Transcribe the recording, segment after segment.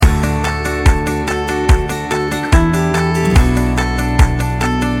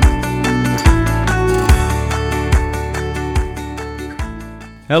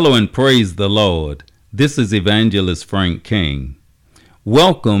Hello and praise the Lord. This is Evangelist Frank King.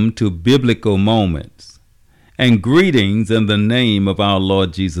 Welcome to Biblical Moments and greetings in the name of our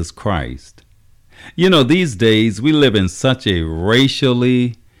Lord Jesus Christ. You know, these days we live in such a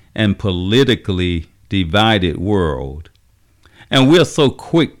racially and politically divided world, and we're so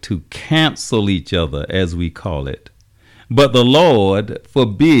quick to cancel each other, as we call it. But the Lord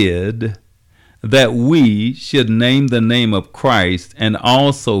forbid that we should name the name of Christ and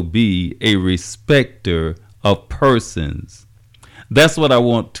also be a respecter of persons. That's what I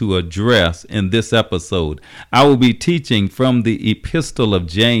want to address in this episode. I will be teaching from the Epistle of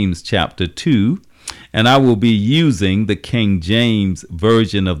James chapter 2, and I will be using the King James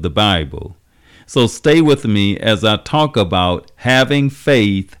Version of the Bible. So stay with me as I talk about having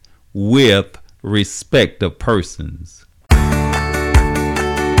faith with respect of persons.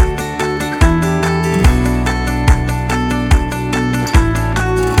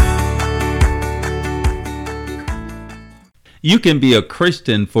 You can be a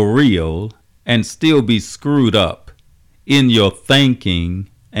Christian for real and still be screwed up in your thinking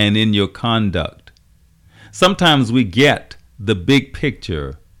and in your conduct. Sometimes we get the big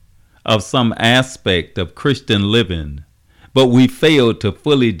picture of some aspect of Christian living, but we fail to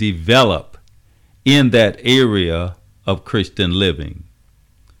fully develop in that area of Christian living.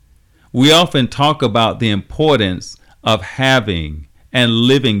 We often talk about the importance of having and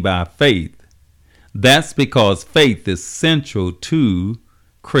living by faith. That's because faith is central to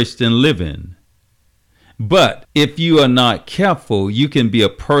Christian living. But if you are not careful, you can be a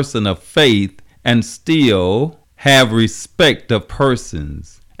person of faith and still have respect of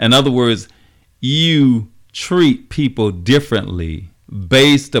persons. In other words, you treat people differently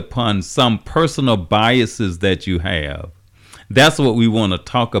based upon some personal biases that you have. That's what we want to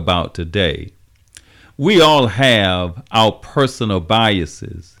talk about today. We all have our personal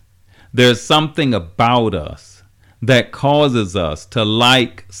biases. There's something about us that causes us to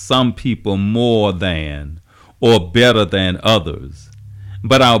like some people more than or better than others.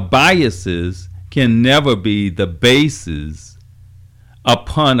 But our biases can never be the basis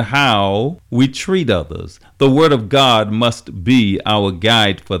upon how we treat others. The Word of God must be our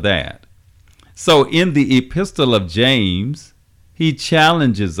guide for that. So in the Epistle of James, he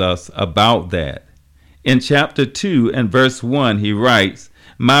challenges us about that. In chapter 2 and verse 1, he writes,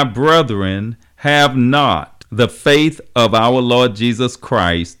 "My brethren, have not the faith of our Lord Jesus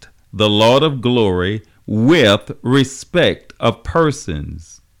Christ, the Lord of glory, with respect of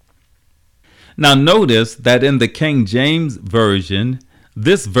persons." Now notice that in the King James Version,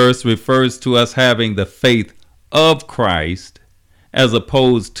 this verse refers to us having the faith of Christ as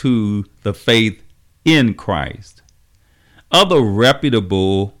opposed to the faith in Christ. Other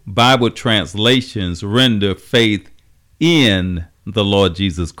reputable Bible translations render faith in the Lord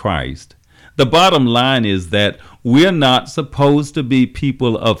Jesus Christ. The bottom line is that we're not supposed to be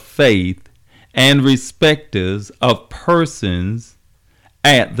people of faith and respecters of persons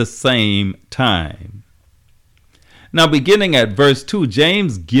at the same time. Now, beginning at verse 2,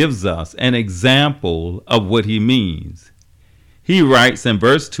 James gives us an example of what he means. He writes in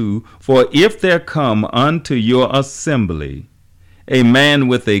verse 2, "For if there come unto your assembly a man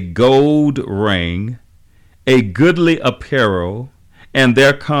with a gold ring, a goodly apparel, and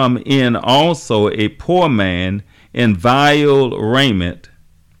there come in also a poor man in vile raiment."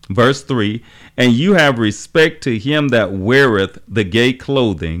 Verse 3, "And you have respect to him that weareth the gay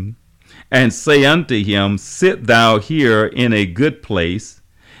clothing, and say unto him, Sit thou here in a good place,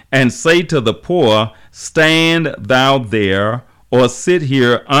 and say to the poor, Stand thou there, or sit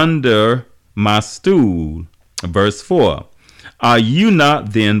here under my stool." Verse 4, "Are you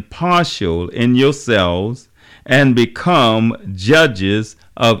not then partial in yourselves, and become judges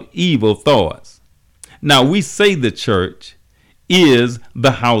of evil thoughts?" Now we say the church is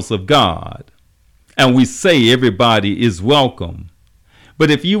the house of God, and we say everybody is welcome.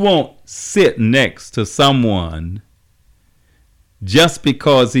 But if you won't sit next to someone just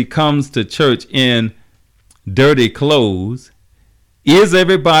because he comes to church in dirty clothes, is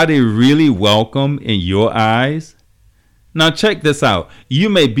everybody really welcome in your eyes? Now check this out. You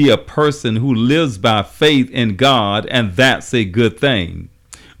may be a person who lives by faith in God, and that's a good thing.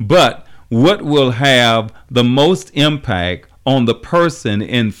 But what will have the most impact on the person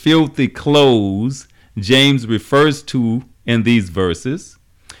in filthy clothes James refers to in these verses?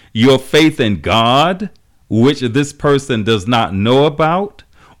 Your faith in God, which this person does not know about,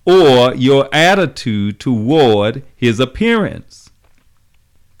 or your attitude toward his appearance?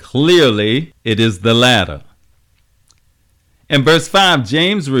 Clearly, it is the latter. In verse 5,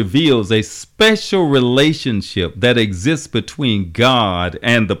 James reveals a special relationship that exists between God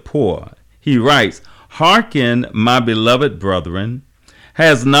and the poor. He writes, "Hearken, my beloved brethren,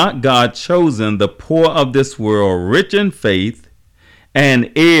 has not God chosen the poor of this world rich in faith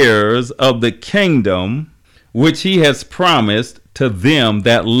and heirs of the kingdom which he has promised to them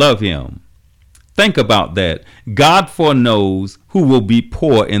that love him?" Think about that. God foreknows who will be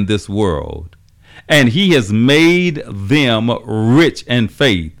poor in this world, and he has made them rich in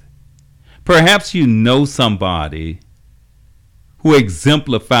faith. Perhaps you know somebody who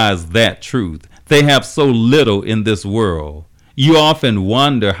exemplifies that truth. They have so little in this world. You often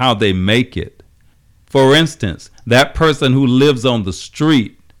wonder how they make it. For instance, that person who lives on the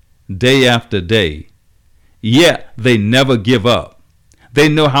street day after day, yet they never give up. They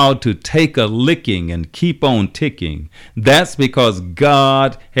know how to take a licking and keep on ticking. That's because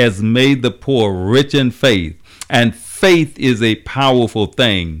God has made the poor rich in faith, and faith is a powerful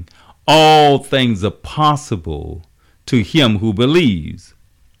thing. All things are possible to him who believes.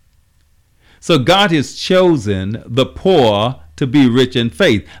 So God has chosen the poor to be rich in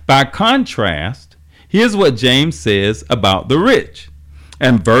faith. By contrast, here's what James says about the rich.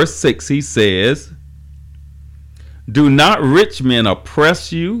 In verse 6 he says, "Do not rich men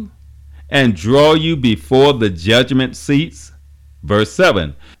oppress you and draw you before the judgment seats?" Verse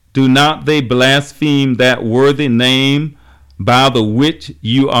 7, "Do not they blaspheme that worthy name by the which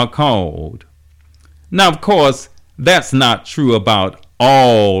you are called?" Now, of course, that's not true about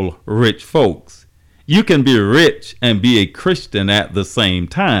all rich folks. You can be rich and be a Christian at the same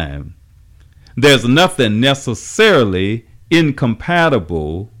time. There's nothing necessarily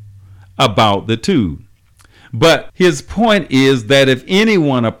incompatible about the two. But his point is that if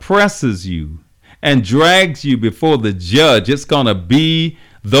anyone oppresses you and drags you before the judge, it's going to be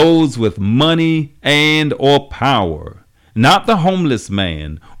those with money and or power, not the homeless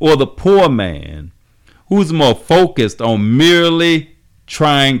man or the poor man who's more focused on merely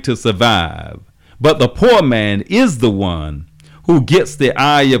trying to survive. But the poor man is the one who gets the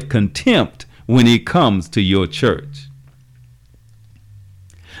eye of contempt when he comes to your church.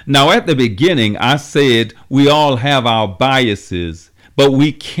 Now, at the beginning, I said we all have our biases, but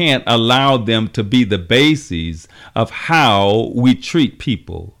we can't allow them to be the basis of how we treat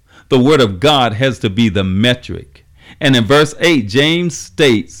people. The Word of God has to be the metric. And in verse 8, James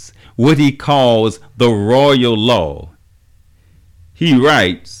states what he calls the royal law. He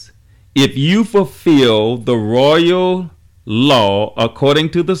writes, "If you fulfill the royal law according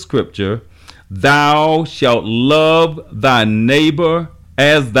to the scripture, thou shalt love thy neighbor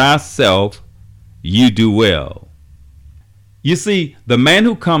as thyself, you do well." You see, the man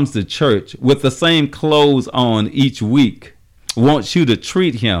who comes to church with the same clothes on each week wants you to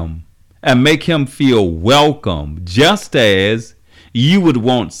treat him and make him feel welcome, just as you would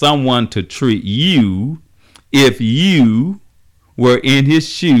want someone to treat you if you were in his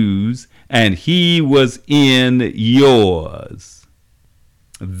shoes and he was in yours.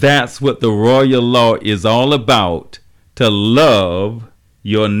 That's what the royal law is all about, to love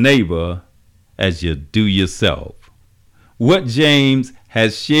your neighbor as you do yourself. What James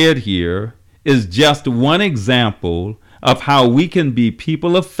has shared here is just one example of how we can be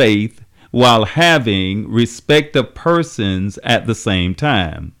people of faith while having respect of persons at the same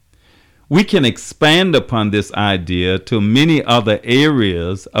time. We can expand upon this idea to many other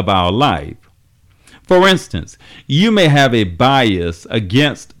areas of our life. For instance, you may have a bias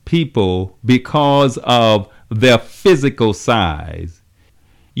against people because of their physical size.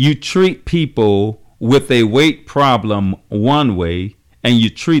 You treat people with a weight problem one way and you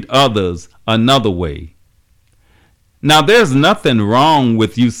treat others another way. Now, there's nothing wrong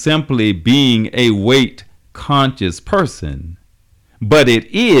with you simply being a weight conscious person, but it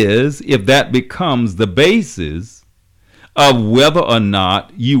is if that becomes the basis of whether or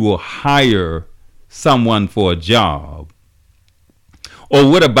not you will hire someone for a job.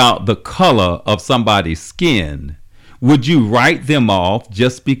 Or what about the color of somebody's skin? Would you write them off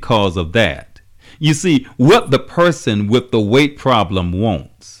just because of that? You see, what the person with the weight problem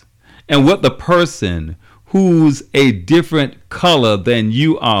wants and what the person who's a different color than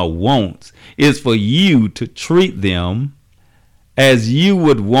you are wants is for you to treat them as you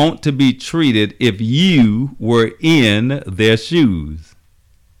would want to be treated if you were in their shoes.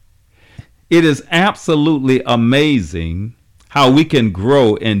 It is absolutely amazing how we can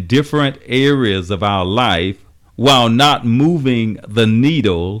grow in different areas of our life while not moving the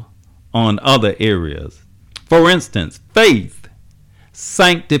needle on other areas. For instance, faith,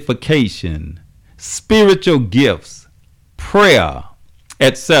 sanctification, spiritual gifts, prayer,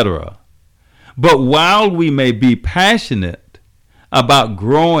 etc. But while we may be passionate about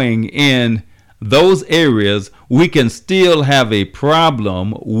growing in those areas, we can still have a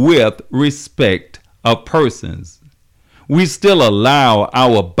problem with respect of persons. We still allow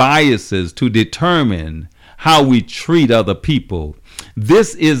our biases to determine how we treat other people.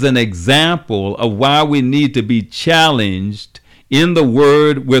 This is an example of why we need to be challenged in the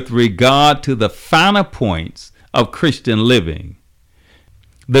Word with regard to the finer points of Christian living.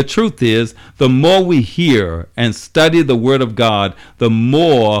 The truth is, the more we hear and study the Word of God, the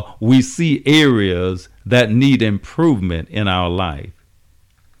more we see areas that need improvement in our life.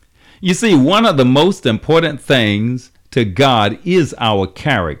 You see, one of the most important things to God is our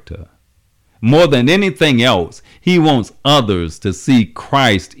character. More than anything else, He wants others to see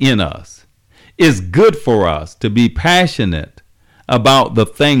Christ in us. It's good for us to be passionate about the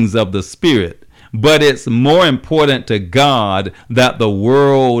things of the Spirit, but it's more important to God that the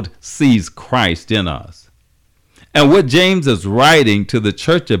world sees Christ in us. And what James is writing to the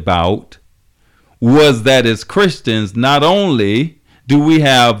church about was that as Christians, not only do we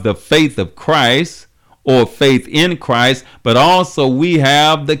have the faith of Christ or faith in Christ, but also we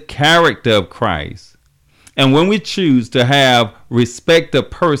have the character of Christ. And when we choose to have respect of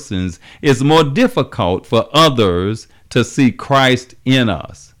persons, it's more difficult for others to see Christ in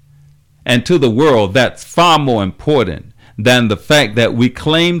us. And to the world, that's far more important than the fact that we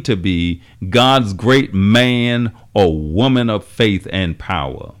claim to be God's great man or woman of faith and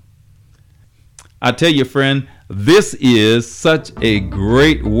power. I tell you, friend, this is such a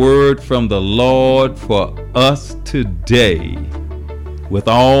great word from the Lord for us today, with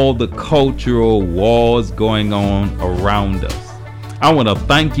all the cultural wars going on around us. I want to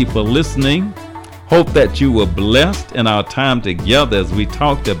thank you for listening. Hope that you were blessed in our time together as we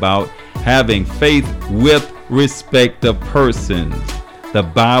talked about having faith with respect of persons. The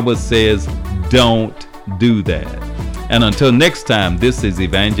Bible says don't do that. And until next time, this is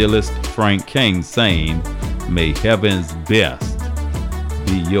Evangelist Frank King saying, may heaven's best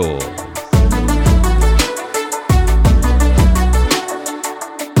be yours.